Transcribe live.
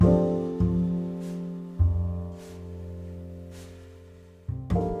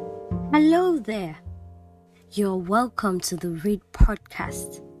Hello there. You're welcome to the Read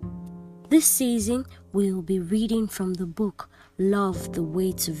Podcast. This season, we will be reading from the book Love, the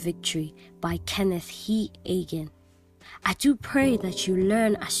Way to Victory by Kenneth Hagin. I do pray that you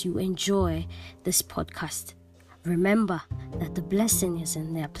learn as you enjoy this podcast. Remember that the blessing is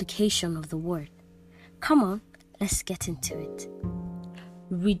in the application of the word. Come on, let's get into it.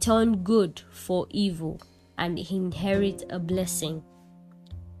 Return good for evil and inherit a blessing.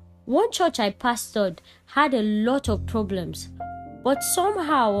 One church I pastored had a lot of problems, but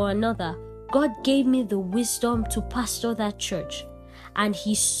somehow or another, God gave me the wisdom to pastor that church, and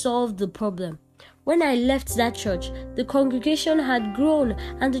He solved the problem. When I left that church, the congregation had grown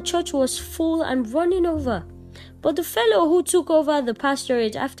and the church was full and running over. But the fellow who took over the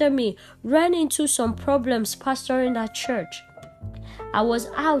pastorate after me ran into some problems pastoring that church. I was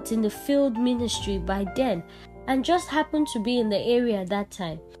out in the field ministry by then and just happened to be in the area at that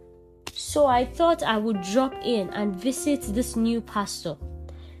time. So I thought I would drop in and visit this new pastor.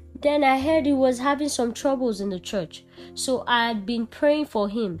 Then I heard he was having some troubles in the church, so I had been praying for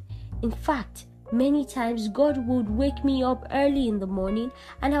him. In fact, many times God would wake me up early in the morning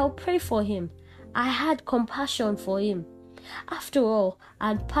and I'll pray for him. I had compassion for him. After all, I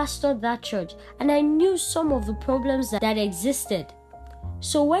had pastored that church and I knew some of the problems that existed.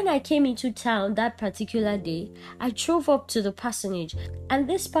 So when I came into town that particular day, I drove up to the parsonage and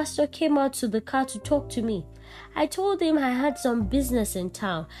this pastor came out to the car to talk to me. I told him I had some business in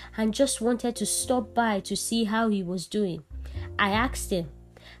town and just wanted to stop by to see how he was doing. I asked him,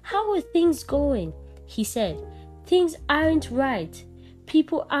 "How are things going?" He said, "Things aren't right.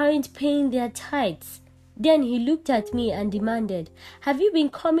 People aren't paying their tithes." Then he looked at me and demanded, "Have you been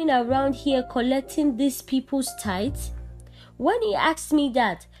coming around here collecting these people's tithes?" When he asked me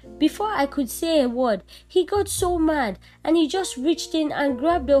that, before I could say a word, he got so mad and he just reached in and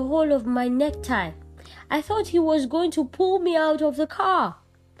grabbed a hold of my necktie. I thought he was going to pull me out of the car.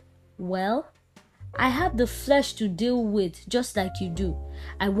 Well, I have the flesh to deal with just like you do.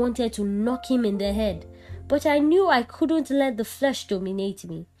 I wanted to knock him in the head, but I knew I couldn't let the flesh dominate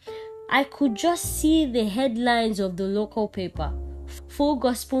me. I could just see the headlines of the local paper. Full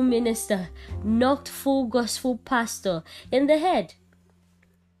gospel minister knocked full gospel pastor in the head.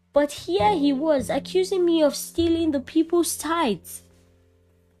 But here he was accusing me of stealing the people's tithes.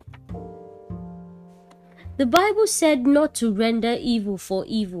 The Bible said not to render evil for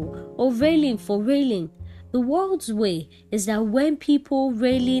evil or railing for railing. The world's way is that when people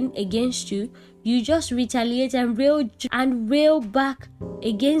railing against you, you just retaliate and rail back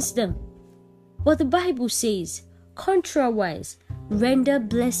against them. But the Bible says, contrariwise, render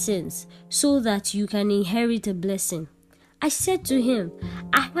blessings so that you can inherit a blessing. I said to him,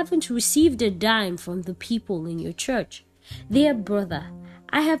 "I haven't received a dime from the people in your church. Dear brother,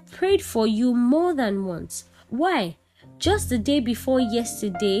 I have prayed for you more than once. Why? Just the day before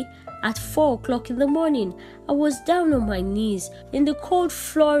yesterday at 4 o'clock in the morning, I was down on my knees in the cold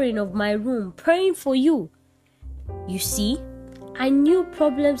flooring of my room praying for you." You see, I knew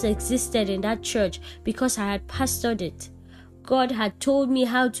problems existed in that church because I had pastored it. God had told me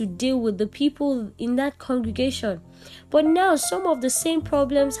how to deal with the people in that congregation. But now some of the same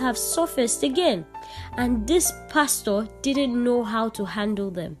problems have surfaced again, and this pastor didn't know how to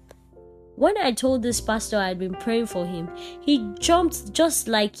handle them. When I told this pastor I had been praying for him, he jumped just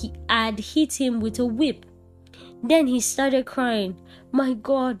like I had hit him with a whip. Then he started crying, "My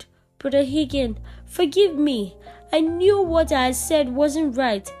God, Brother Hagin, forgive me. I knew what I had said wasn't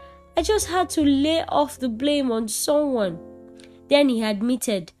right. I just had to lay off the blame on someone." Then he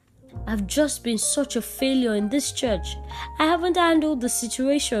admitted, "I've just been such a failure in this church. I haven't handled the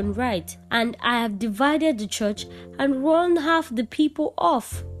situation right, and I have divided the church and run half the people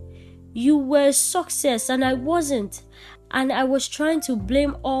off. You were a success and I wasn't, and I was trying to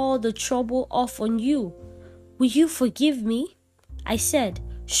blame all the trouble off on you. Will you forgive me?" I said,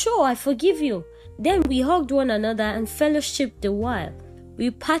 "Sure, I forgive you." Then we hugged one another and fellowshipped a while. We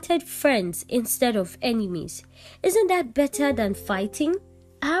parted friends instead of enemies. Isn't that better than fighting?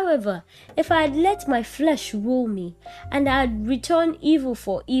 However, if I had let my flesh rule me and I had returned evil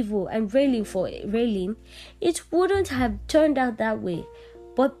for evil and railing for railing, it wouldn't have turned out that way.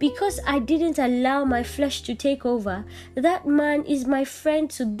 But because I didn't allow my flesh to take over, that man is my friend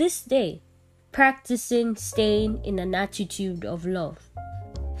to this day, practicing staying in an attitude of love.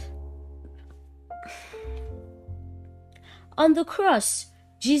 On the cross,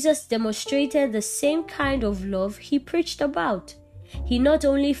 Jesus demonstrated the same kind of love he preached about. He not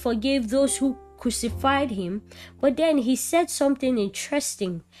only forgave those who crucified him, but then he said something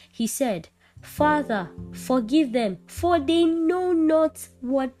interesting. He said, Father, forgive them, for they know not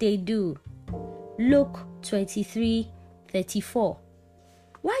what they do. Luke 23:34.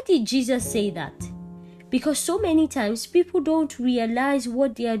 Why did Jesus say that? Because so many times people don't realize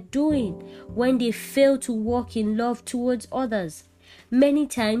what they are doing when they fail to walk in love towards others. Many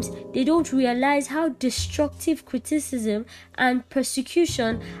times they don't realize how destructive criticism and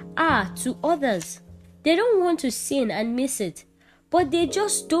persecution are to others. They don't want to sin and miss it, but they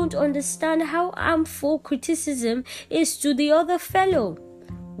just don't understand how harmful criticism is to the other fellow.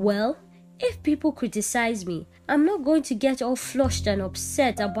 Well, if people criticize me, I'm not going to get all flushed and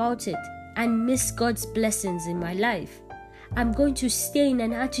upset about it and miss God's blessings in my life. I'm going to stay in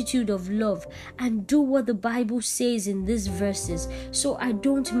an attitude of love and do what the Bible says in these verses so I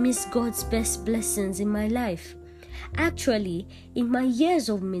don't miss God's best blessings in my life. Actually, in my years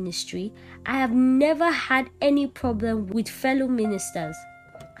of ministry, I have never had any problem with fellow ministers.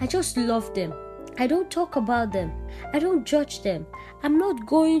 I just love them. I don't talk about them. I don't judge them. I'm not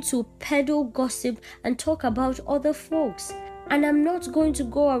going to peddle gossip and talk about other folks. And I'm not going to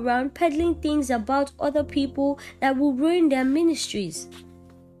go around peddling things about other people that will ruin their ministries.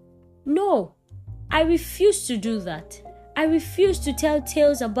 No, I refuse to do that. I refuse to tell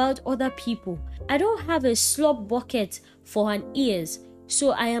tales about other people. I don't have a slop bucket for an ears,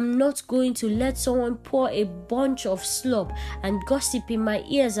 so I am not going to let someone pour a bunch of slop and gossip in my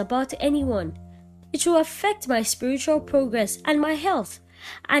ears about anyone. It will affect my spiritual progress and my health,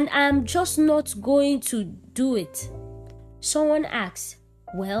 and I am just not going to do it. Someone asks,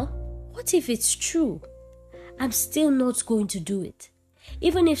 well, what if it's true? I'm still not going to do it.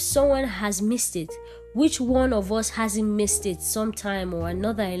 Even if someone has missed it, which one of us hasn't missed it sometime or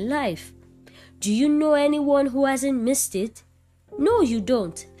another in life? Do you know anyone who hasn't missed it? No, you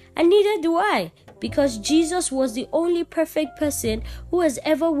don't. And neither do I, because Jesus was the only perfect person who has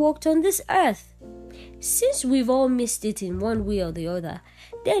ever walked on this earth. Since we've all missed it in one way or the other,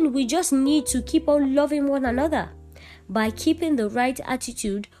 then we just need to keep on loving one another. By keeping the right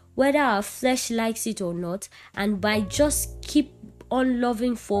attitude, whether our flesh likes it or not, and by just keep on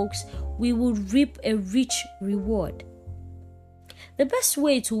loving folks, we will reap a rich reward. The best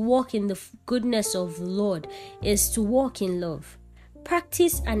way to walk in the goodness of the Lord is to walk in love.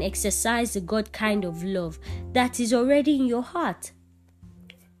 Practice and exercise the God kind of love that is already in your heart.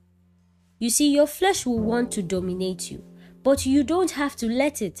 You see, your flesh will want to dominate you, but you don't have to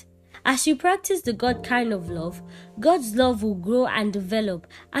let it. As you practice the God kind of love, God's love will grow and develop,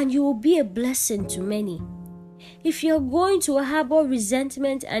 and you will be a blessing to many. If you're going to harbor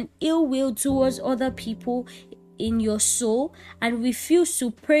resentment and ill will towards other people in your soul and refuse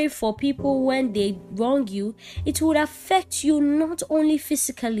to pray for people when they wrong you, it would affect you not only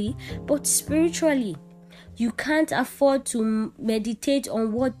physically but spiritually. You can't afford to meditate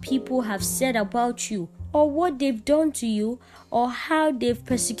on what people have said about you, or what they've done to you, or how they've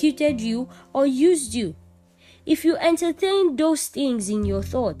persecuted you or used you. If you entertain those things in your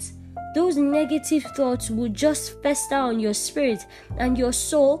thoughts, those negative thoughts will just fester on your spirit and your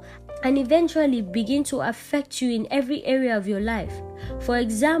soul and eventually begin to affect you in every area of your life. For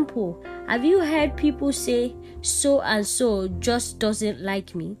example, have you heard people say, so and so just doesn't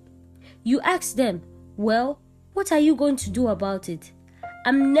like me? You ask them, well, what are you going to do about it?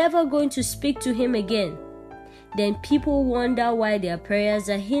 I'm never going to speak to him again. Then people wonder why their prayers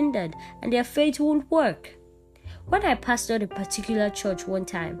are hindered and their faith won't work. When I pastored a particular church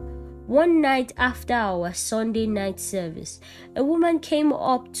one night after our Sunday night service, a woman came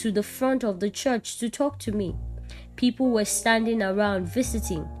up to the front of the church to talk to me. People were standing around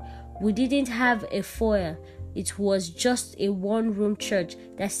visiting. We didn't have a foyer. It was just a one-room church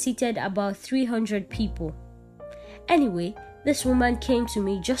that seated about 300 people. Anyway, this woman came to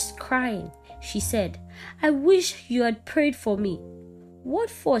me just crying. She said, I wish you had prayed for me. What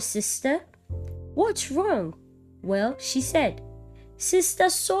for, sister? What's wrong? Well, she said, Sister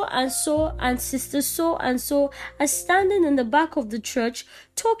so and so and Sister so and so are standing in the back of the church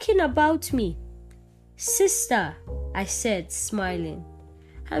talking about me. Sister, I said, smiling,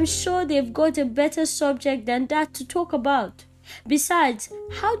 I'm sure they've got a better subject than that to talk about. Besides,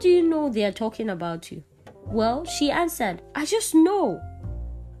 how do you know they are talking about you? Well, she answered, I just know.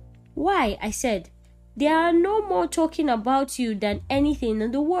 Why? I said, they are no more talking about you than anything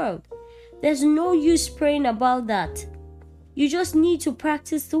in the world. There's no use praying about that. You just need to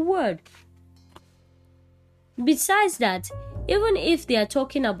practice the word. Besides that, even if they are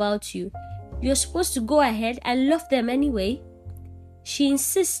talking about you, you're supposed to go ahead and love them anyway. She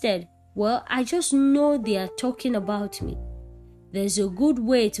insisted, well, I just know they are talking about me. There's a good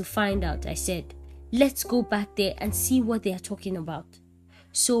way to find out, I said. Let's go back there and see what they are talking about.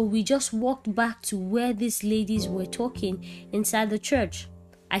 So we just walked back to where these ladies were talking inside the church.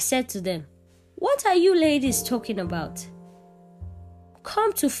 I said to them, "What are you ladies talking about?"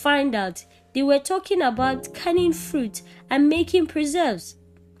 Come to find out, they were talking about canning fruit and making preserves.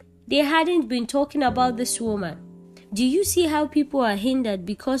 They hadn't been talking about this woman. Do you see how people are hindered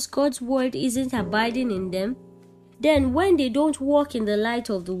because God's word isn't abiding in them? Then when they don't walk in the light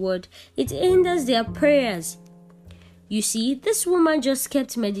of the word, it hinders their prayers. You see, this woman just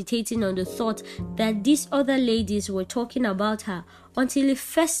kept meditating on the thought that these other ladies were talking about her until it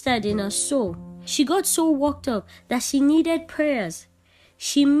festered in her soul. She got so worked up that she needed prayers.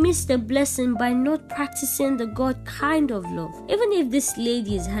 She missed the blessing by not practicing the God kind of love. Even if these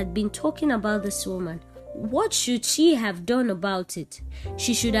ladies had been talking about this woman, what should she have done about it?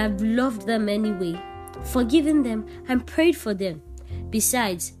 She should have loved them anyway, forgiven them and prayed for them.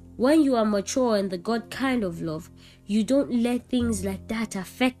 Besides, when you are mature in the God kind of love, you don't let things like that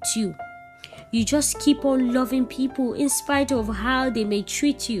affect you. You just keep on loving people in spite of how they may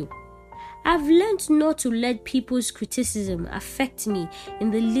treat you. I've learned not to let people's criticism affect me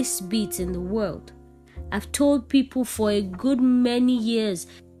in the least bit in the world. I've told people for a good many years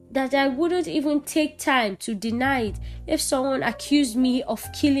that I wouldn't even take time to deny it if someone accused me of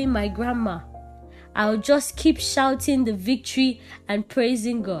killing my grandma. I'll just keep shouting the victory and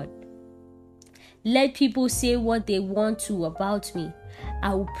praising God. Let people say what they want to about me.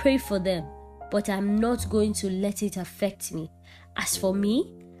 I will pray for them, but I'm not going to let it affect me. As for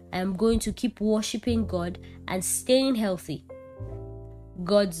me, I am going to keep worshiping God and staying healthy.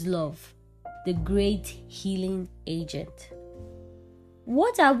 God's love, the great healing agent.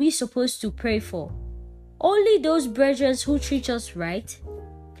 What are we supposed to pray for? Only those brethren who treat us right?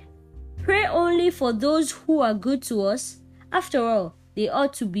 Pray only for those who are good to us? After all, they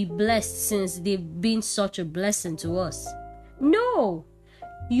ought to be blessed since they've been such a blessing to us. No!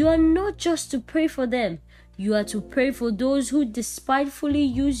 You are not just to pray for them. You are to pray for those who despitefully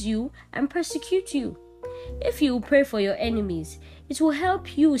use you and persecute you. If you pray for your enemies, it will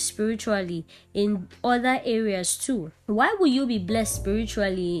help you spiritually in other areas too. Why will you be blessed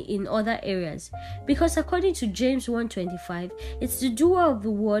spiritually in other areas? Because according to James 1:25, it's the doer of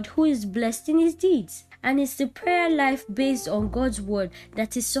the word who is blessed in his deeds. And it's the prayer life based on God's word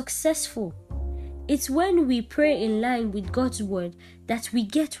that is successful. It's when we pray in line with God's word that we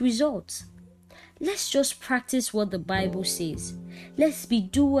get results. Let's just practice what the Bible says. Let's be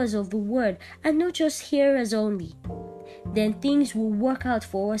doers of the word and not just hearers only. Then things will work out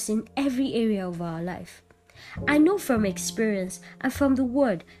for us in every area of our life. I know from experience and from the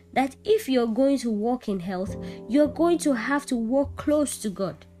word that if you're going to walk in health, you're going to have to walk close to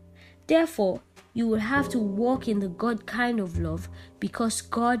God. Therefore, you will have to walk in the God kind of love because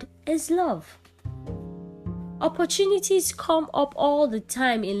God is love. Opportunities come up all the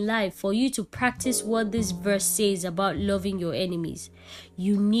time in life for you to practice what this verse says about loving your enemies.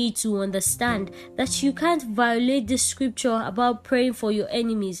 You need to understand that you can't violate the scripture about praying for your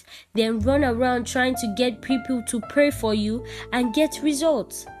enemies, then run around trying to get people to pray for you and get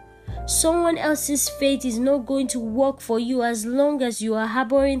results. Someone else's faith is not going to work for you as long as you are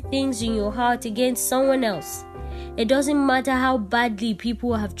harboring things in your heart against someone else. It doesn't matter how badly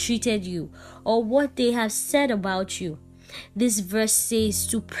people have treated you or what they have said about you. This verse says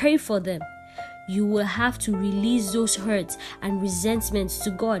to pray for them. You will have to release those hurts and resentments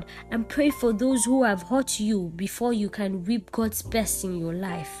to God and pray for those who have hurt you before you can reap God's best in your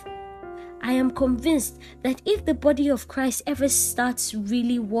life. I am convinced that if the body of Christ ever starts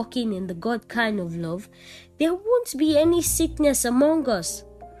really walking in the God kind of love, there won't be any sickness among us.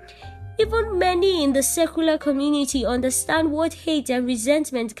 Even many in the secular community understand what hate and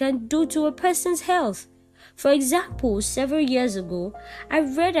resentment can do to a person's health. For example, several years ago, I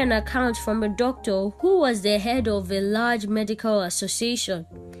read an account from a doctor who was the head of a large medical association.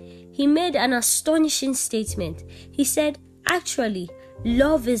 He made an astonishing statement. He said, "Actually,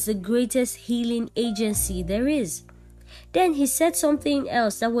 love is the greatest healing agency there is." Then he said something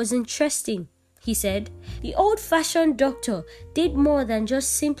else that was interesting. He said, the old-fashioned doctor did more than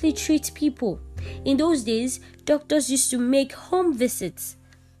just simply treat people. In those days, doctors used to make home visits.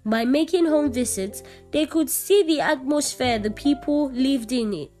 By making home visits, they could see the atmosphere the people lived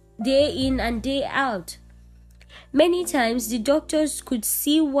in day in and day out. Many times, the doctors could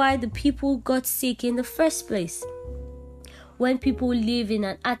see why the people got sick in the first place. When people live in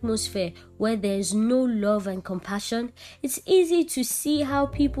an atmosphere where there is no love and compassion, it's easy to see how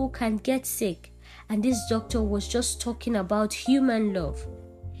people can get sick. And this doctor was just talking about human love.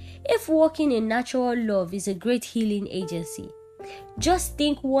 If walking in natural love is a great healing agency, just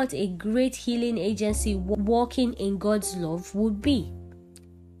think what a great healing agency walking in God's love would be.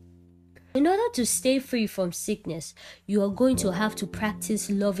 In order to stay free from sickness, you are going to have to practice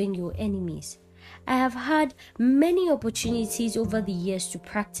loving your enemies. I have had many opportunities over the years to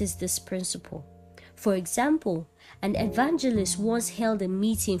practice this principle. For example, an evangelist once held a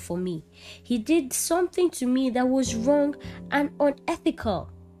meeting for me. He did something to me that was wrong and unethical.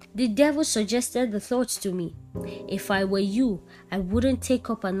 The devil suggested the thoughts to me. If I were you, I wouldn't take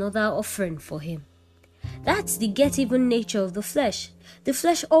up another offering for him. That's the get-even nature of the flesh. The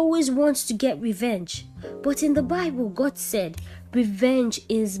flesh always wants to get revenge. But in the Bible, God said, "Revenge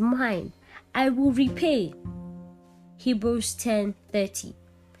is mine. I will repay." Hebrews 10:30.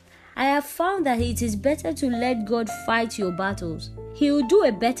 I have found that it is better to let God fight your battles. He will do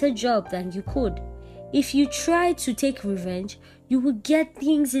a better job than you could. If you try to take revenge, you will get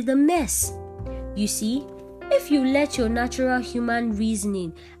things in a mess. You see, if you let your natural human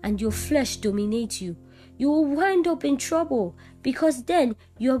reasoning and your flesh dominate you, you will wind up in trouble, because then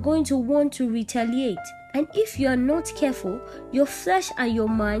you are going to want to retaliate. And if you are not careful, your flesh and your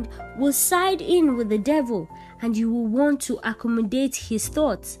mind will side in with the devil, and you will want to accommodate his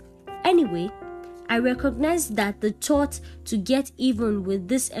thoughts. Anyway, I recognized that the thought to get even with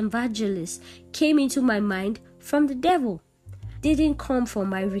this evangelist came into my mind from the devil. It didn't come from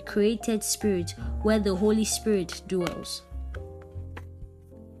my recreated spirit where the Holy Spirit dwells.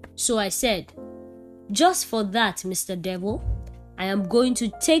 So I said, "Just for that, Mr. Devil, I am going to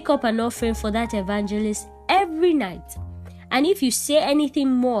take up an offering for that evangelist every night. And if you say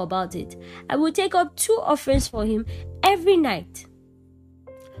anything more about it, I will take up 2 offerings for him every night."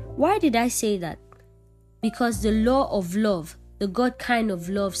 Why did I say that? Because the law of love, the God kind of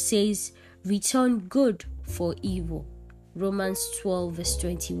love, says, "Return good for evil." Romans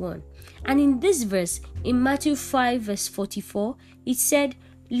 12:21. And in this verse, in Matthew 5:44, it said,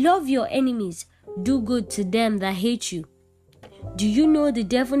 "Love your enemies, do good to them that hate you." Do you know the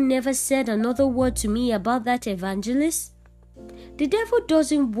devil never said another word to me about that evangelist? The devil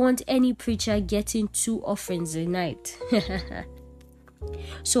doesn't want any preacher getting 2 offerings a night.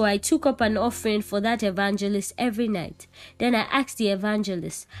 So I took up an offering for that evangelist every night. Then I asked the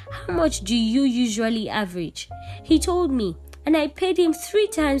evangelist, "How much do you usually average?" He told me, and I paid him 3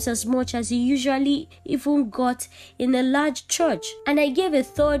 times as much as he usually even got in a large church, and I gave a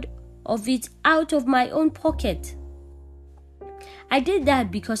third of it out of my own pocket. I did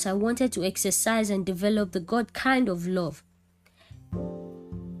that because I wanted to exercise and develop the God kind of love.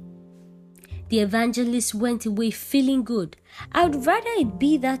 The evangelist went away feeling good. I would rather it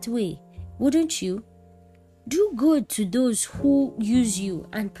be that way, wouldn't you? Do good to those who use you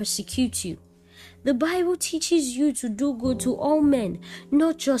and persecute you. The Bible teaches you to do good to all men,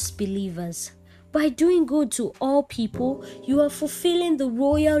 not just believers. By doing good to all people, you are fulfilling the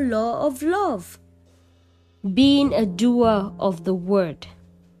royal law of love. Being a doer of the word.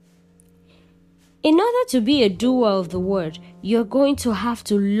 In order to be a doer of the word, you're going to have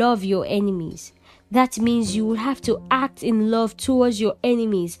to love your enemies. That means you will have to act in love towards your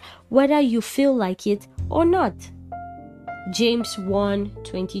enemies, whether you feel like it or not. James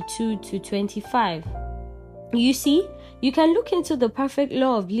 1:22-25. You see, you can look into the perfect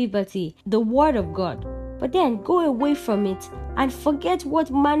law of liberty, the word of God, but then go away from it and forget what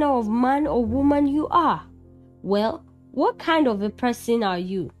manner of man or woman you are. Well, what kind of a person are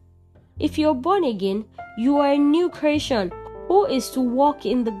you? If you're born again, you are a new creation who is to walk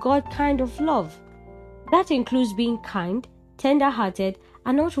in the God kind of love. That includes being kind, tender-hearted,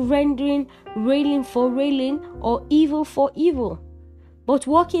 and not rendering railing for railing or evil for evil, but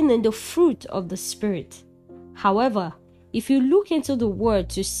walking in the fruit of the Spirit. However, if you look into the Word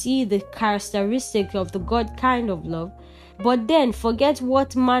to see the characteristic of the God kind of love, but then forget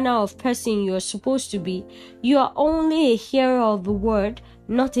what manner of person you are supposed to be, you are only a hearer of the Word,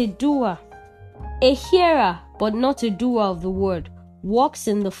 not a doer. A hearer, but not a doer of the Word, walks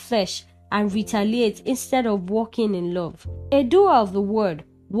in the flesh and retaliates instead of walking in love. A doer of the Word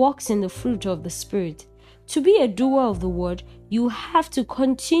walks in the fruit of the Spirit. To be a doer of the Word, you have to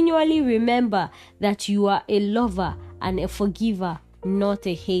continually remember that you are a lover and a forgiver, not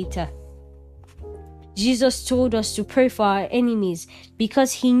a hater. Jesus told us to pray for our enemies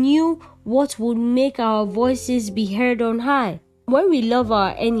because he knew what would make our voices be heard on high. When we love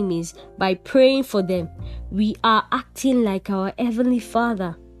our enemies by praying for them, we are acting like our Heavenly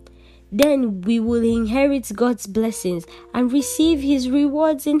Father. Then we will inherit God's blessings and receive his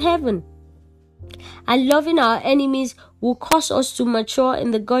rewards in heaven. And loving our enemies will cause us to mature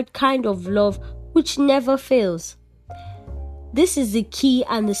in the God kind of love which never fails. This is the key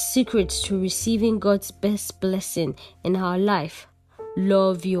and the secret to receiving God's best blessing in our life.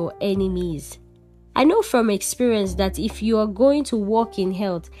 Love your enemies. I know from experience that if you are going to walk in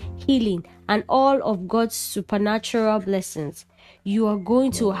health, healing, and all of God's supernatural blessings, you are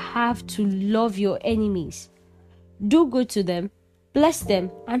going to have to love your enemies. Do good to them, bless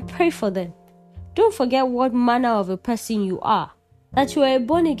them, and pray for them. Don't forget what manner of a person you are, that you are a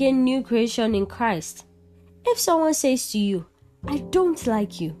born-again new creation in Christ. If someone says to you, "I don't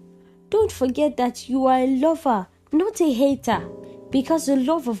like you," don't forget that you are a lover, not a hater, because the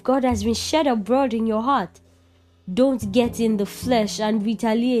love of God has been shed abroad in your heart. Don't get in the flesh and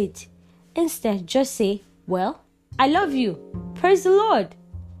retaliate. Instead, just say, "Well, I love you. Praise the Lord.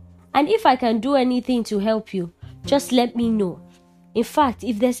 And if I can do anything to help you, just let me know. In fact,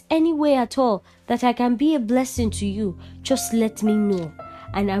 if there's any way at all that I can be a blessing to you, just let me know,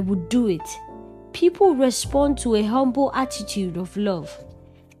 and I will do it." People respond to a humble attitude of love.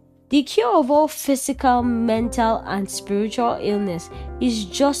 The cure of all physical, mental, and spiritual illness is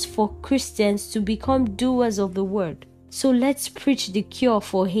just for Christians to become doers of the word. So let's preach the cure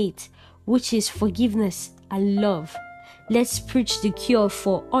for hate, which is forgiveness and love. Let's preach the cure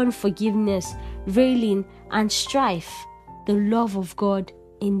for unforgiveness, railing, and strife, the love of God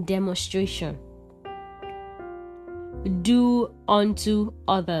in demonstration. Do unto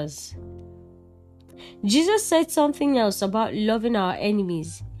others. Jesus said something else about loving our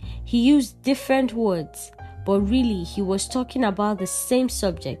enemies. He used different words, but really he was talking about the same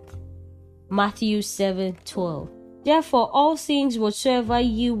subject. Matthew 7:12. Therefore all things whatsoever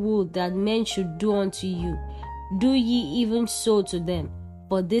ye would that men should do unto you, do ye even so to them,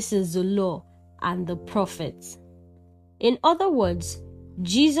 for this is the law and the prophets. In other words,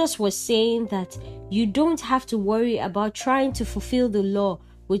 Jesus was saying that you don't have to worry about trying to fulfill the law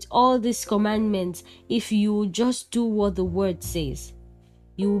with all these commandments if you will just do what the word says.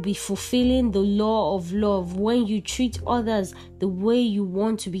 You will be fulfilling the law of love when you treat others the way you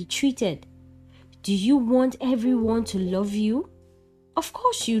want to be treated. Do you want everyone to love you? Of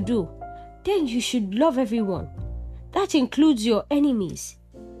course you do. Then you should love everyone. That includes your enemies.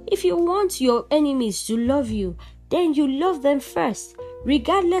 If you want your enemies to love you, then you love them first,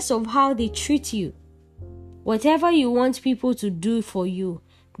 regardless of how they treat you. Whatever you want people to do for you,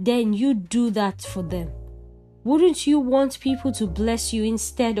 then you do that for them. Wouldn't you want people to bless you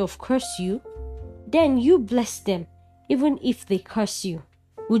instead of curse you? Then you bless them, even if they curse you.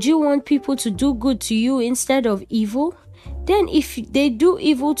 Would you want people to do good to you instead of evil? Then if they do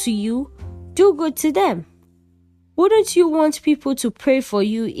evil to you, do good to them. Wouldn't you want people to pray for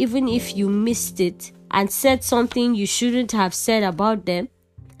you even if you missed it and said something you shouldn't have said about them?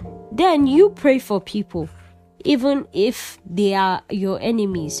 Then you pray for people, even if they are your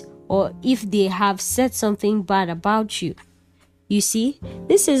enemies or if they have said something bad about you. You see,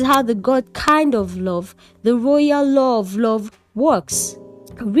 this is how the God kind of love, the royal law of love, works.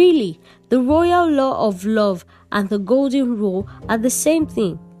 Really, the royal law of love and the golden rule are the same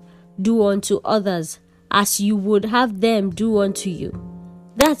thing. Do unto others as you would have them do unto you.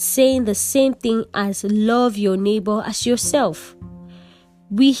 That's saying the same thing as love your neighbor as yourself.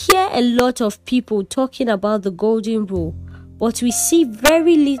 We hear a lot of people talking about the golden rule, but we see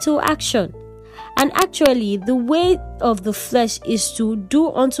very little action. And actually, the way of the flesh is to do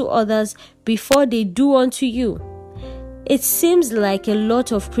unto others before they do unto you. It seems like a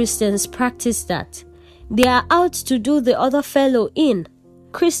lot of Christians practice that. They are out to do the other fellow in.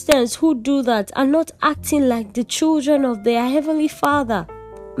 Christians who do that are not acting like the children of their Heavenly Father.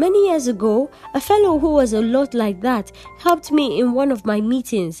 Many years ago, a fellow who was a lot like that helped me in one of my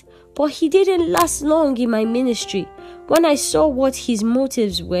meetings, but he didn't last long in my ministry. When I saw what his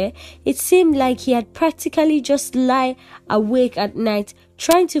motives were, it seemed like he had practically just lie awake at night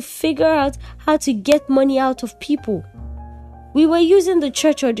trying to figure out how to get money out of people. We were using the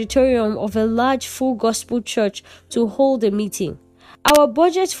church auditorium of a large full gospel church to hold a meeting. Our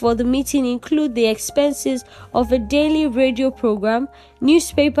budget for the meeting include the expenses of a daily radio program,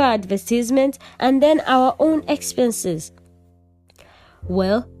 newspaper advertisement, and then our own expenses.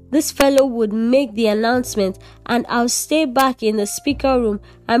 Well, this fellow would make the announcement and I'll stay back in the speaker room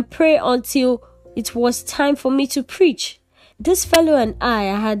and pray until it was time for me to preach. This fellow and I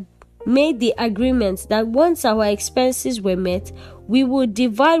had made the agreement that once our expenses were met, we would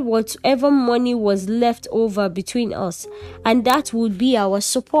divide whatever money was left over between us, and that would be our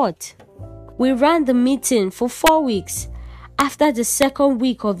support. We ran the meeting for 4 weeks. After the second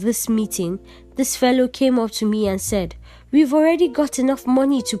week of this meeting, this fellow came up to me and said, "We've already got enough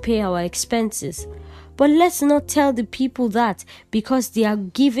money to pay our expenses, but let's not tell the people that because they are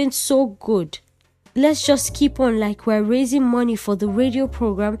giving so good. Let's just keep on like we're raising money for the radio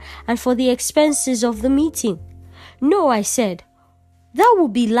program and for the expenses of the meeting." "No," I said. "That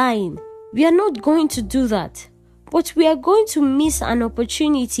would be lying. We are not going to do that. But we are going to miss an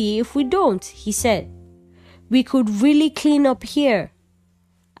opportunity if we don't, he said. We could really clean up here.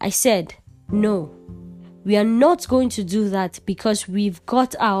 I said, no, we are not going to do that because we've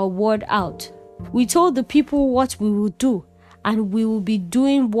got our word out. We told the people what we will do, and we will be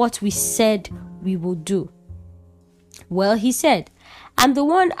doing what we said we will do. Well, he said, I'm the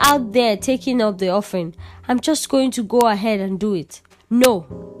one out there taking up the offering. I'm just going to go ahead and do it.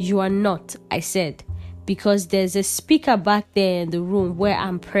 No, you are not, I said, because there's a speaker back there in the room where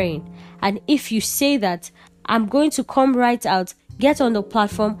I'm praying. And if you say that, I'm going to come right out, get on the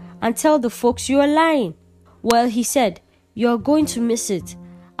platform, and tell the folks you are lying. Well, he said, you're going to miss it.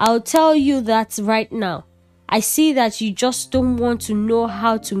 I'll tell you that right now. I see that you just don't want to know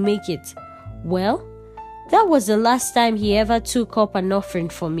how to make it. Well, that was the last time he ever took up an offering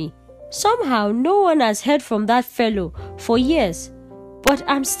for me. Somehow, no one has heard from that fellow for years. But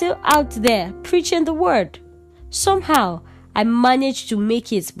I'm still out there preaching the word. Somehow, I managed to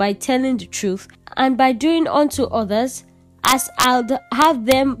make it by telling the truth and by doing unto others as I'll have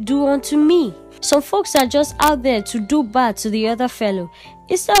them do unto me. Some folks are just out there to do bad to the other fellow.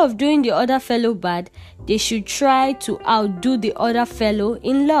 Instead of doing the other fellow bad, they should try to outdo the other fellow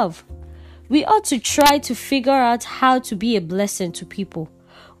in love. We ought to try to figure out how to be a blessing to people.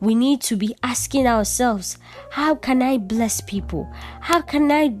 We need to be asking ourselves, how can I bless people? How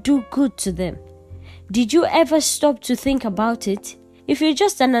can I do good to them? Did you ever stop to think about it? If you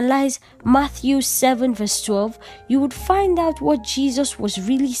just analyze Matthew 7 verse 12, you would find out what Jesus was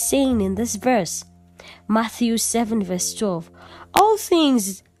really saying in this verse. Matthew 7 verse 12. All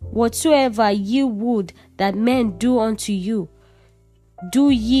things whatsoever ye would that men do unto you,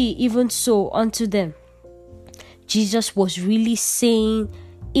 do ye even so unto them. Jesus was really saying,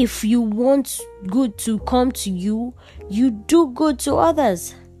 if you want good to come to you, you do good to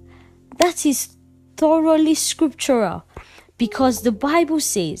others. That is thoroughly scriptural, because the Bible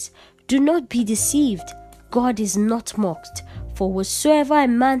says, do not be deceived. God is not mocked. For whatsoever a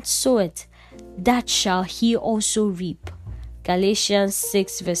man soweth, that shall he also reap. Galatians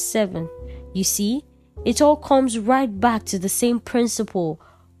 6 verse 7. You see, it all comes right back to the same principle,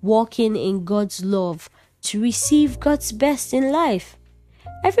 walking in God's love to receive God's best in life.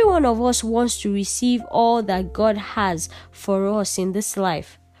 Every one of us wants to receive all that God has for us in this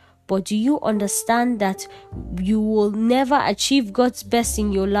life. But do you understand that you will never achieve God's best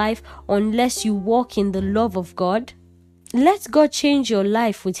in your life unless you walk in the love of God? Let God change your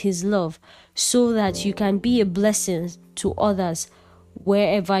life with His love so that you can be a blessing to others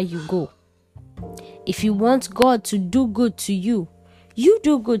wherever you go. If you want God to do good to you, you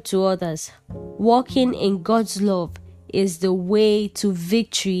do good to others. Walking in God's love is the way to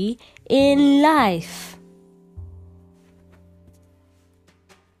victory in life.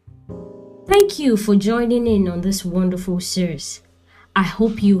 Thank you for joining in on this wonderful series. I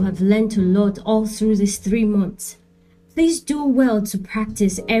hope you have learned a lot all through these 3 months. Please do well to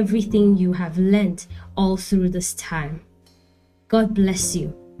practice everything you have learned all through this time. God bless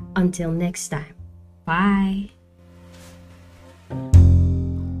you. Until next time. Bye.